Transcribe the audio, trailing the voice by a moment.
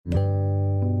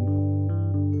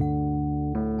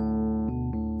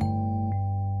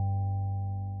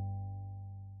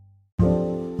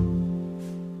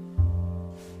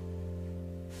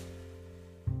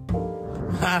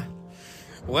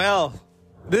Well,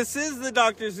 this is the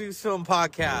Dr. Zeus Film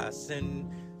Podcast, and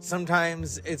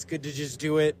sometimes it's good to just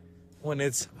do it when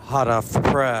it's hot off the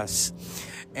press.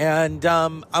 And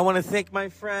I want to thank my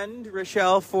friend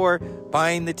Rochelle for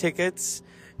buying the tickets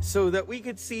so that we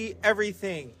could see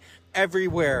everything,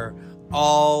 everywhere,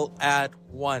 all at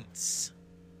once.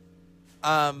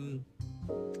 I'm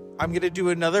going to do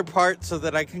another part so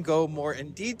that I can go more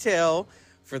in detail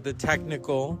for the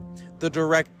technical, the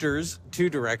directors, two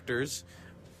directors,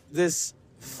 this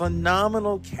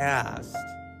phenomenal cast.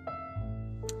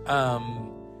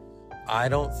 I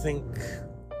don't think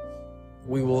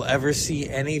we will ever see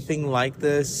anything like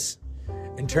this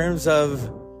in terms of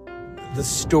the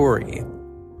story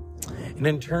and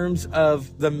in terms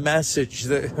of the message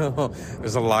that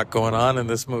there's a lot going on in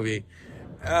this movie.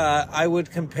 I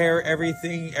would compare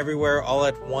Everything Everywhere All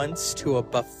at Once to a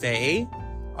buffet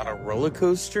on a roller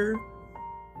coaster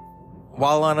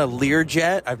while on a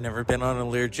Learjet. I've never been on a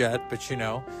Learjet, but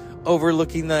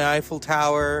overlooking the Eiffel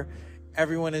Tower.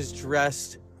 Everyone is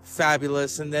dressed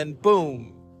fabulous, and then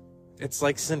boom, it's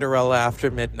like Cinderella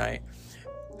after midnight.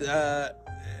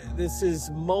 This is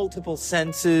multiple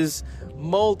senses,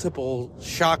 multiple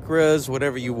chakras,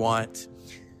 whatever you want.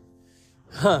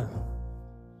 And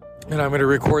I'm going to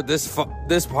record this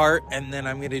part, and then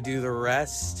I'm going to do the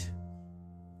rest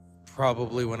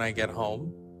probably when I get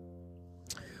home.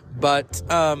 But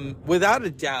without a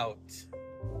doubt,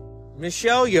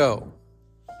 Michelle Yeoh,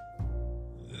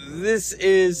 this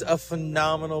is a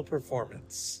phenomenal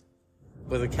performance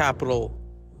with a capital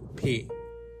P.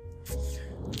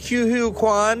 Ke-Huy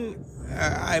Quan,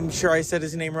 I'm sure I said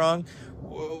his name wrong.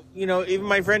 Even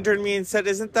my friend turned to me and said,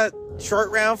 "Isn't that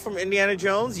Short Round from Indiana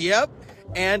Jones?" Yep.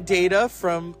 And Data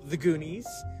from The Goonies.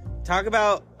 Talk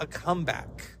about a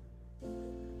comeback.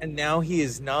 And now he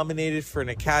is nominated for an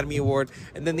Academy Award.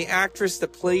 And then the actress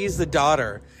that plays the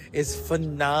daughter is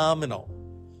phenomenal.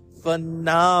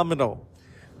 Phenomenal.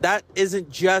 That isn't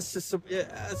just a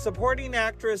supporting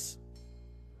actress.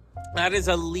 That is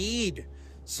a lead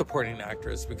supporting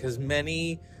actress, because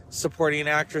many supporting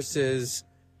actresses,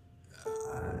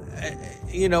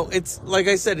 it's like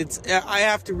I said, I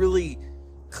have to really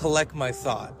collect my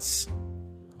thoughts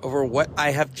over what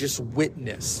I have just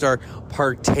witnessed or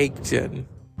partaked in.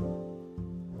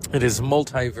 It is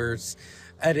multiverse.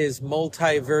 It is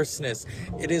multiverseness.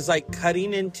 It is like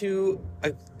cutting into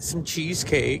some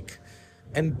cheesecake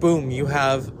and boom, you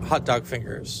have hot dog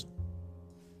fingers.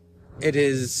 It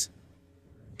is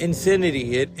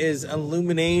infinity. It is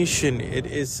illumination. It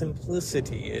is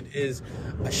simplicity. It is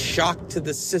a shock to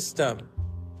the system.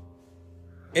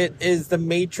 It is the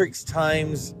Matrix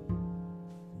times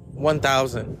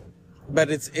 1,000.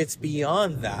 But it's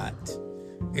beyond that.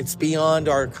 It's beyond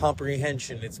our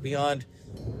comprehension. It's beyond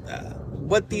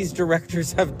what these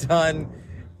directors have done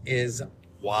is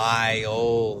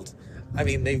wild. I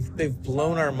mean, they've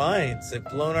blown our minds. They've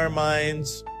blown our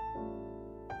minds.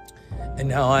 And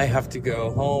now I have to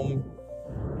go home.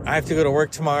 I have to go to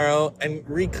work tomorrow and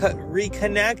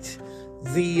reconnect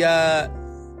the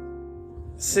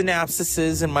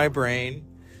synapses in my brain,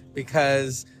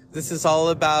 because this is all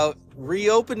about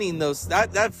reopening those.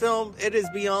 That film, it is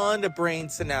beyond a brain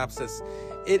synapsis.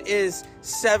 It is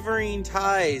severing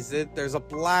ties. There's a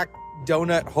black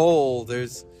donut hole.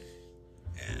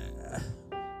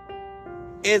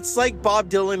 It's like Bob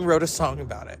Dylan wrote a song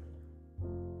about it.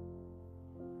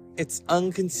 It's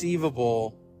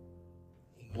inconceivable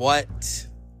what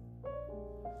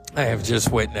I have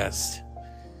just witnessed.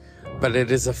 But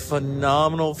it is a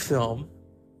phenomenal film.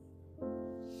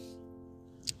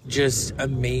 Just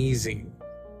amazing.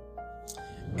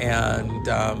 And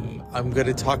I'm going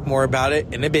to talk more about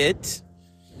it in a bit.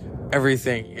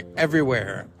 Everything,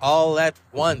 everywhere, all at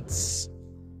once.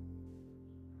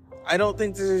 I don't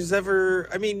think there's ever...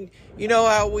 I mean, you know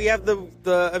how we have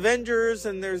the Avengers,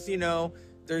 and there's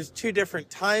two different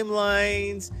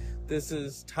timelines. This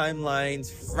is timelines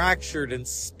fractured and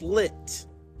split.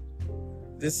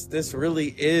 This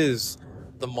really is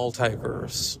the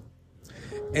multiverse.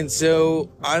 And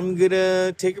so I'm going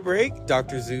to take a break,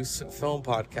 Dr. Zeus Film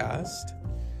Podcast,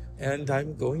 and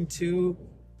I'm going to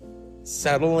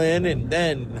settle in, and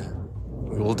then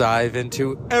we will dive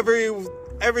into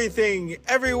everything,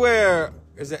 everywhere.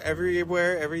 Is it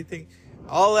everywhere, everything,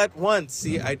 all at once?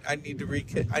 See, I need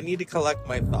to collect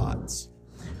my thoughts.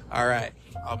 All right,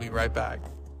 I'll be right back.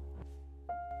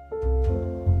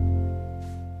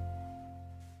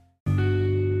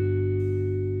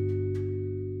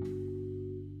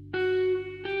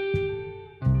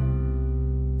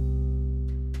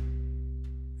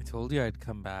 Told you I'd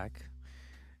come back.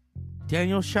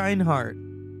 Daniel Scheinert,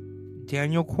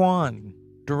 Daniel Kwan,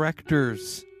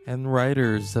 directors and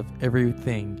writers of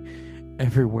Everything,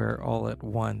 Everywhere, All at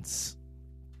Once.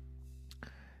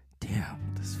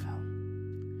 Damn, this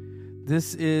film.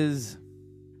 This is...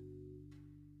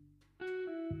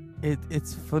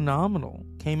 It's phenomenal.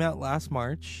 Came out last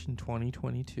March in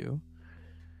 2022.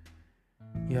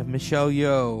 You have Michelle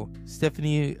Yeoh,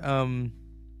 Stephanie...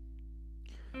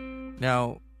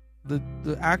 Now,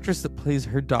 the actress that plays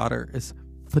her daughter is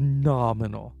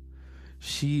phenomenal.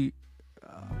 She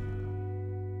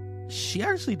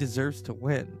actually deserves to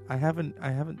win. I haven't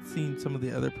seen some of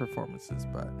the other performances,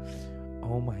 but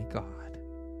oh my god,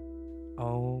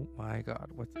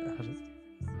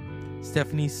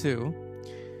 Stephanie Su,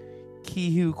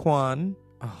 Ki Hu Kwan.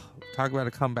 Oh, talk about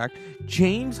a comeback.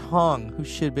 James Hong, who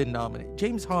should have been nominated.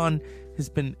 James Hong has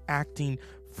been acting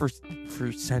for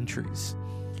centuries.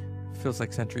 Feels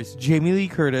like centuries. Jamie Lee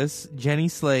Curtis, Jenny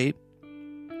Slate,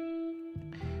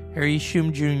 Harry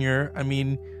Shum Jr. I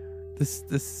mean, this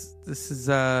is this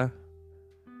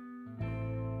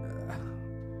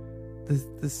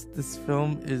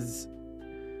film is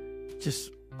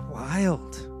just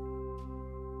wild.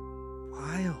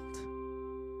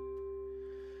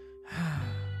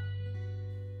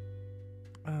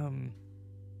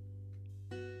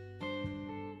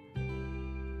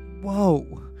 Whoa.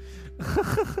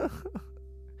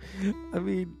 I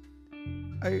mean,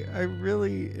 I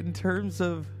really, in terms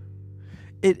of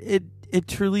it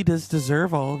truly does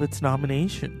deserve all of its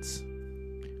nominations.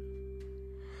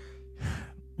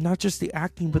 Not just the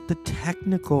acting, but the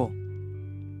technical.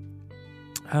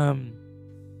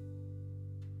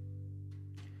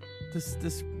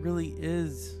 This really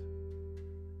is.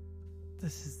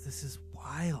 This is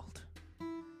wild.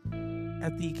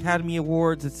 At the Academy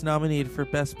Awards, it's nominated for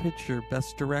Best Picture,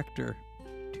 Best Director,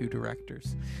 2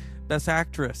 directors, Best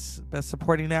Actress, Best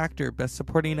Supporting Actor, Best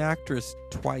Supporting Actress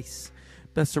twice,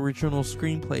 Best Original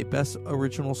Screenplay, Best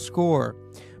Original Score,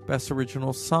 Best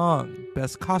Original Song,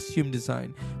 Best Costume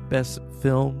Design, Best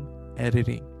Film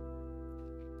Editing.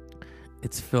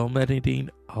 It's film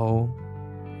editing. Oh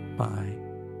my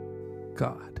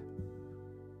god.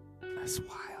 That's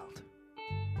wild.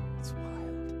 That's wild.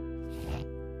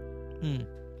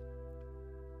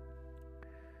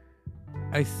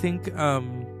 I think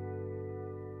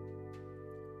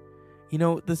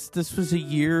this was a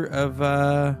year of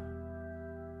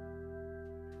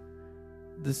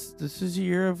this is a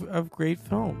year of great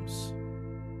films.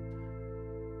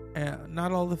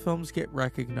 Not all the films get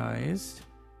recognized,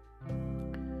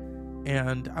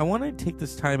 and I want to take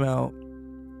this time out.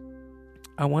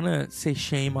 I want to say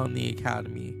shame on the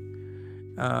Academy,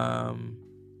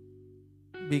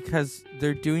 because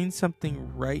they're doing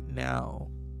something right now.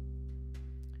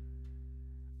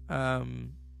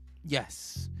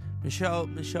 Yes, Michelle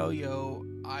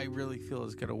Yeoh, I really feel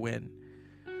is gonna win,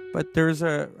 but there's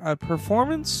a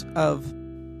performance of,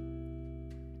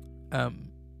 that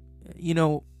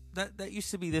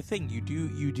used to be the thing.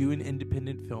 You do an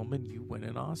independent film and you win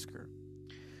an Oscar.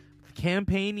 The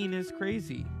campaigning is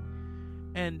crazy,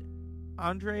 and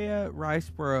Andrea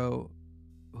Riseborough,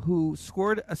 who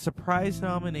scored a surprise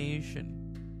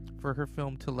nomination for her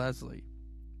film To Leslie.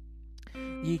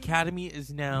 The Academy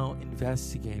is now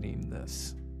investigating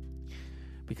this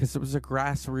because it was a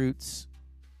grassroots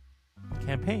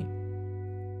campaign,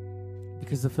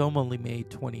 because the film only made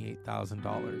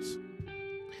 $28,000.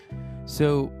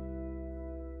 So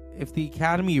if the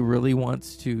Academy really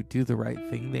wants to do the right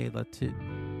thing, they let the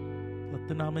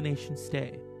nomination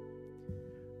stay.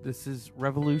 This is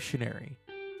revolutionary.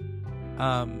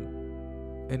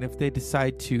 And if they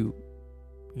decide to,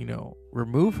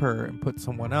 remove her and put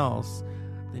someone else,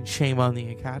 then shame on the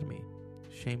Academy.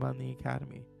 Shame on the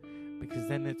Academy. Because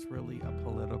then it's really a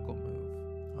political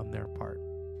move on their part.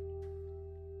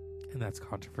 And that's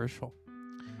controversial.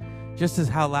 Just as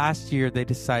how last year they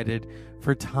decided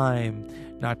for Time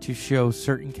not to show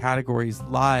certain categories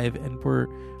live and were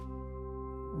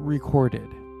recorded.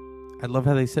 I love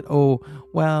how they said, it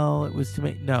was to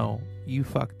make... No, you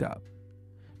fucked up.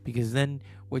 Because then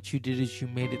what you did is you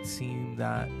made it seem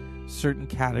that certain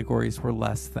categories were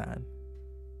less than.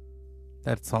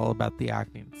 That's all about the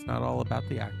acting. It's not all about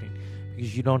the acting,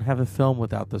 because you don't have a film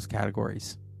without those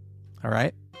categories. All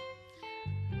right?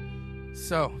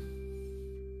 So,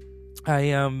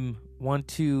 I want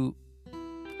to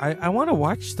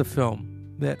watch the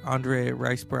film that Andrea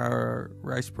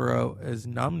Riseborough is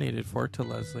nominated for, To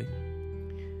Leslie,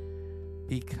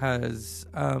 because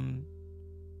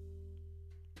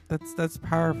that's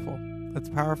powerful. That's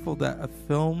powerful that a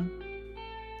film...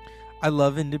 I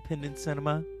love independent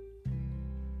cinema.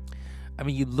 I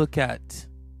mean, you look at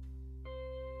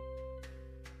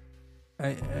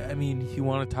I mean, if you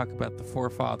want to talk about the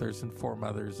forefathers and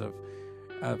foremothers of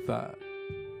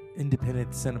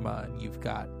independent cinema, and you've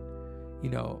got,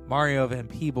 Mario Van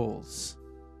Peebles,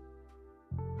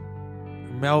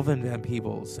 Melvin Van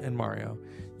Peebles and Mario.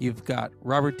 You've got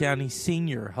Robert Downey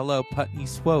Sr., hello, Putney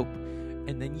Swope.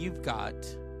 And then you've got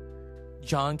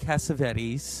John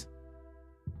Cassavetes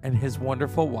and his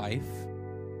wonderful wife,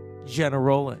 Gena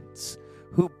Rowlands,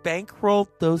 who bankrolled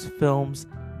those films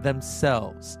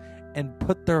themselves and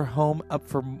put their home up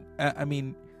for,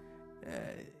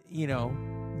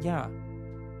 yeah.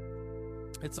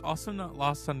 It's also not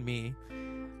lost on me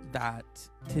that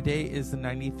today is the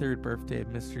 93rd birthday of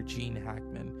Mr. Gene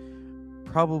Hackman,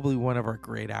 probably one of our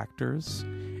great actors.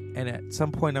 And at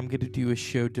some point, I'm going to do a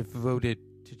show devoted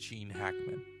to Gene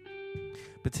Hackman.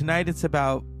 But tonight, it's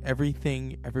about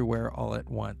Everything, Everywhere, All at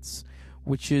Once,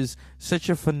 which is such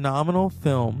a phenomenal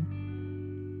film.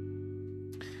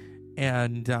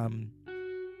 And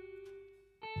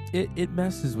it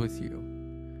messes with you.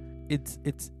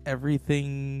 It's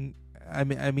everything.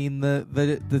 I mean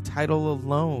the title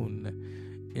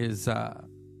alone is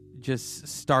just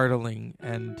startling.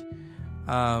 And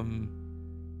how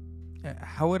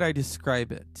would I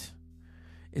describe it?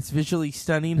 It's visually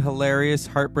stunning, hilarious,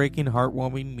 heartbreaking,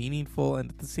 heartwarming, meaningful, and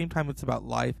at the same time it's about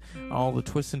life and all the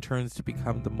twists and turns to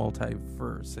become the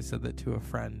multiverse. I said that to a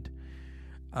friend.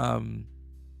 And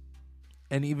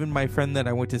even my friend that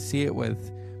I went to see it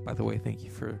with, by the way, thank you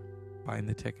for buying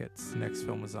the tickets. The next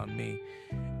film was on me.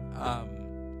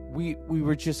 We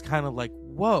were just kind of like,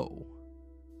 whoa.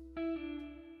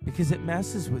 Because it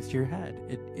messes with your head.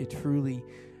 It truly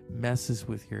messes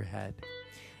with your head.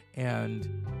 And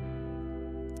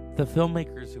the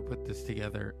filmmakers who put this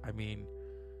together, I mean,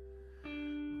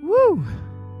 woo!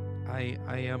 I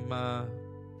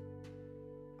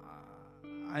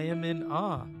am in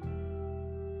awe.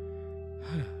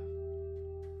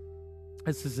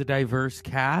 This is a diverse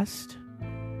cast.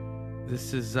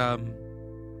 This is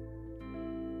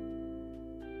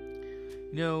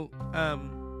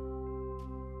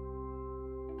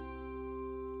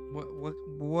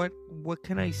what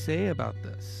can I say about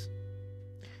this?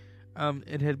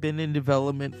 It had been in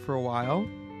development for a while.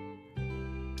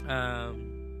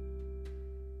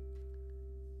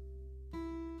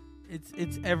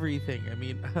 It's everything. I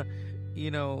mean,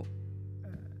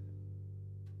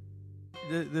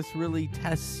 this really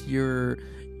tests your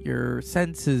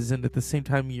senses and at the same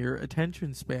time your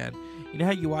attention span. You know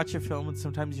how you watch a film and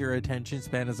sometimes your attention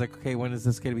span is like, okay, when is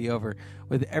this going to be over?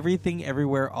 With Everything,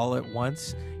 Everywhere, All at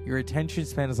Once, your attention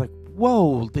span is like,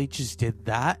 whoa, they just did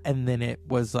that. And then it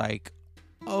was like,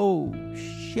 oh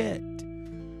shit,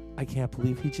 I can't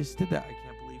believe he just did that. I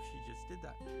can't believe she just did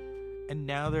that. And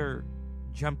now they're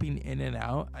jumping in and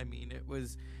out. I mean, it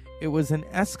was an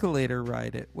escalator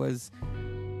ride. It was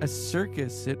a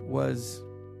circus. It was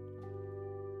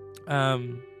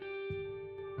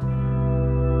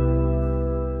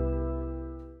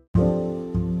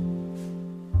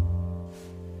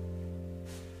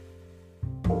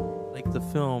like the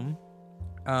film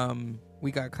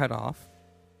We Got Cut Off.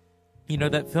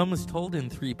 That film is told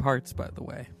in 3 parts, by the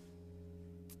way.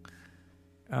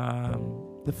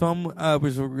 The film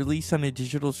was released on a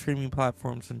digital streaming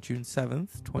platforms on June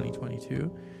 7th,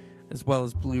 2022, as well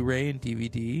as Blu-ray and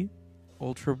DVD,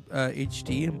 Ultra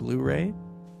HD and Blu-ray.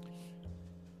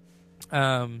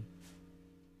 Damn.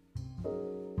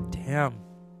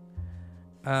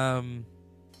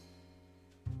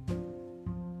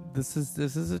 This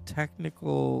is a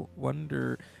technical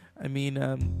wonder. I mean,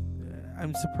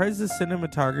 I'm surprised the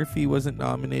cinematography wasn't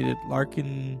nominated.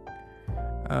 Larkin,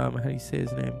 how do you say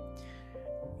his name?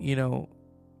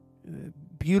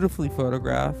 Beautifully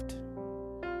photographed.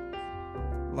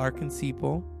 Larkin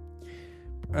Sepal.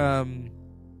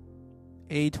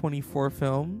 A24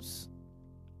 Films.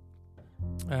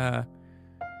 How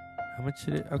much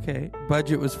did it? Okay,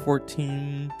 budget was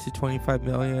 14 to 25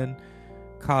 million.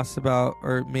 Cost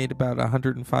made about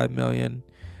 105 million.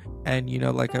 And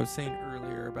like I was saying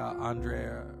earlier about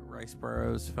Andrea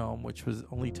Riseborough's film, which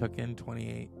only took in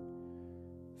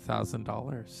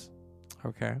 $28,000.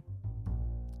 Okay.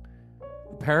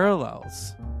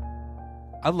 Parallels.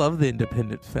 I love the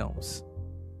independent films.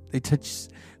 They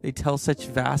tell such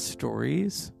vast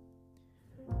stories,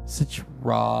 such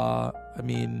raw. I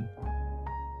mean,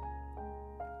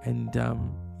 and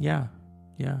yeah.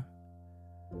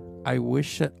 I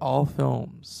wish that all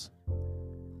films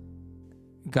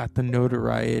got the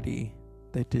notoriety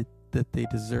that they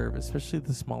deserve, especially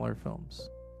the smaller films.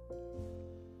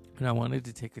 And I wanted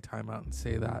to take a time out and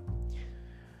say that.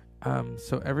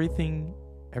 So Everything,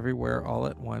 Everywhere, All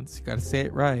at Once, you got to say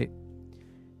it right,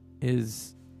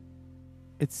 is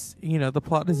it's, the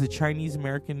plot is a Chinese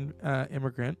American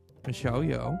immigrant, Michelle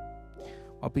Yeoh,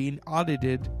 while being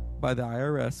audited by the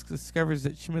IRS, discovers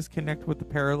that she must connect with the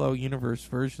parallel universe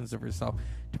versions of herself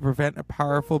to prevent a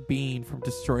powerful being from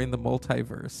destroying the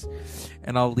multiverse.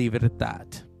 And I'll leave it at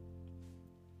that.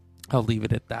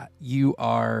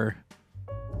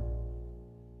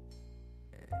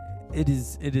 It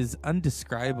is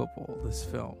undescribable, this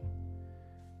film.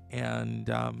 And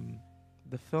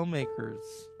the filmmakers,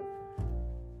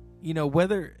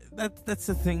 whether that's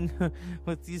the thing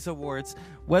with these awards,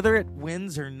 whether it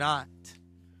wins or not,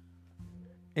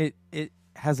 it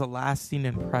has a lasting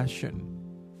impression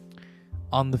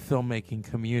on the filmmaking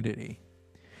community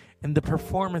and the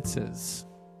performances.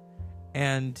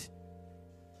 And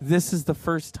this is the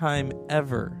first time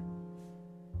ever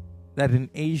that an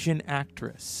Asian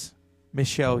actress,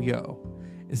 Michelle Yeoh,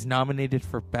 is nominated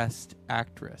for Best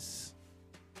Actress.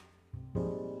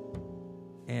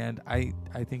 And I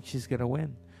think she's going to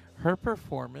win. Her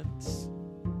performance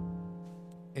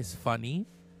is funny,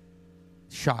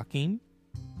 shocking,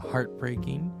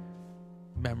 heartbreaking,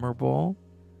 memorable.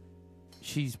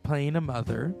 She's playing a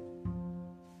mother.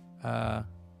 And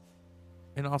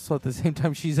also at the same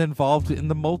time, she's involved in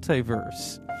the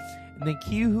multiverse. And then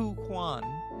Ke-Huy Quan,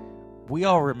 we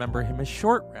all remember him as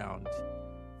Short Round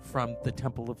from the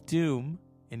Temple of Doom,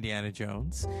 Indiana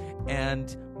Jones,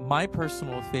 and my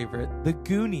personal favorite, The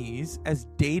Goonies, as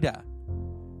Data.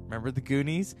 Remember The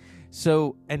Goonies?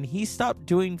 So, and he stopped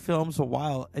doing films a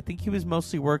while. I think he was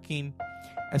mostly working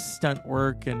as stunt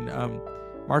work and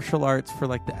martial arts for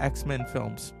like the X-Men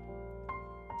films.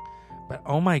 But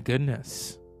oh my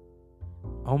goodness.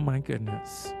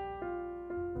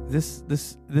 This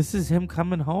is him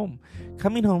coming home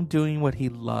doing what he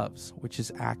loves, which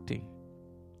is acting.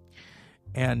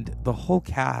 And the whole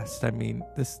cast, I mean,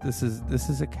 this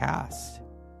is a cast.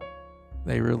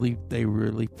 They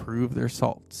really prove their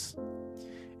salts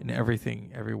in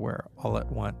everything, everywhere, all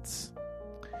at once.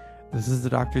 This is the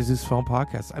Dr. Zeus Film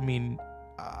Podcast. I mean,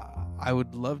 I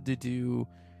would love to do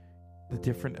the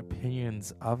different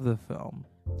opinions of the film,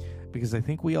 because I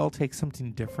think we all take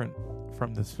something different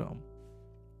from this film.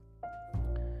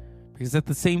 Because at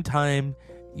the same time,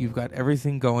 you've got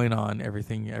everything going on,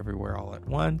 everything everywhere all at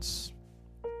once.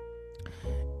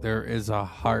 There is a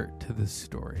heart to this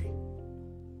story.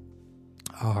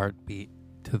 A heartbeat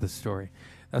to the story.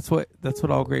 That's what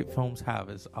all great films have,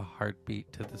 is a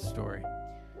heartbeat to the story.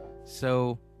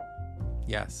 So,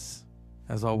 yes,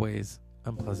 as always,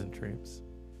 unpleasant dreams.